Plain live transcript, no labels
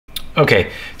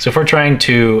Okay, so if we're trying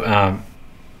to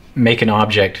make an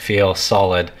object feel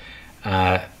solid,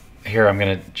 here I'm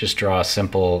going to just draw a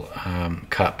simple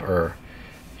cup, or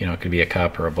it could be a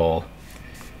cup or a bowl,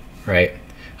 right?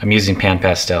 I'm using pan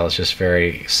pastel. It's just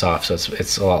very soft, so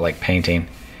it's a lot like painting.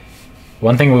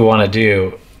 One thing we want to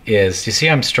do is, you see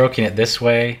I'm stroking it this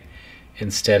way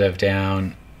instead of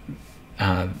down,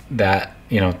 that,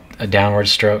 a downward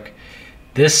stroke.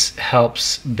 This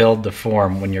helps build the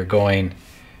form when you're going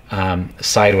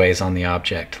sideways on the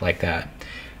object like that.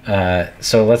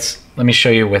 So let me show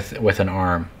you with an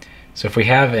arm. So if we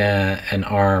have an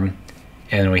arm,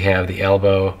 and we have the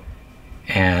elbow,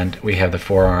 and we have the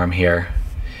forearm here,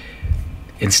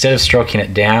 instead of stroking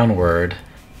it downward,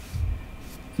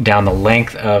 down the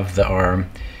length of the arm,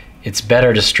 it's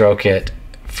better to stroke it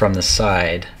from the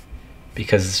side,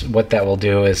 because what that will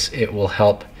do is it will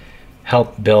help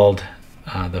build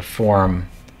the form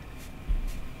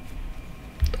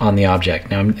on the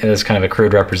object. Now, it's kind of a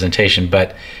crude representation,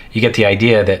 but you get the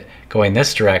idea that going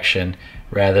this direction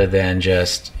rather than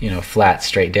just flat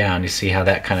straight down, you see how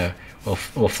that kind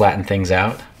of will flatten things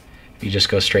out if you just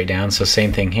go straight down. So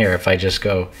same thing here, if I just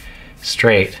go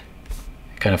straight,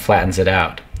 it kind of flattens it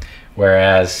out,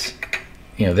 whereas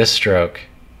this stroke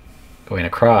going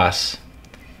across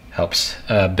helps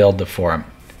build the form.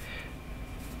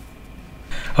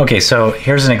 Okay, so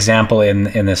here's an example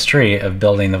in this tree of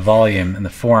building the volume, and the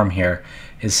form here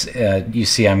is, you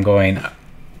see I'm going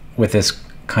with this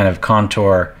kind of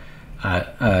contour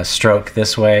stroke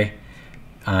this way.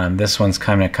 This one's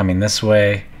kind of coming this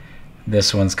way.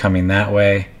 This one's coming that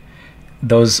way.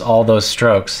 All those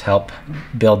strokes help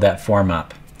build that form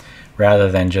up,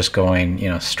 rather than just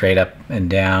going straight up and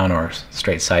down or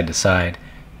straight side to side.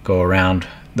 Go around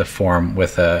the form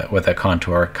with a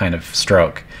contour kind of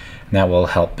stroke, and that will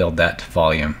help build that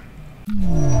volume.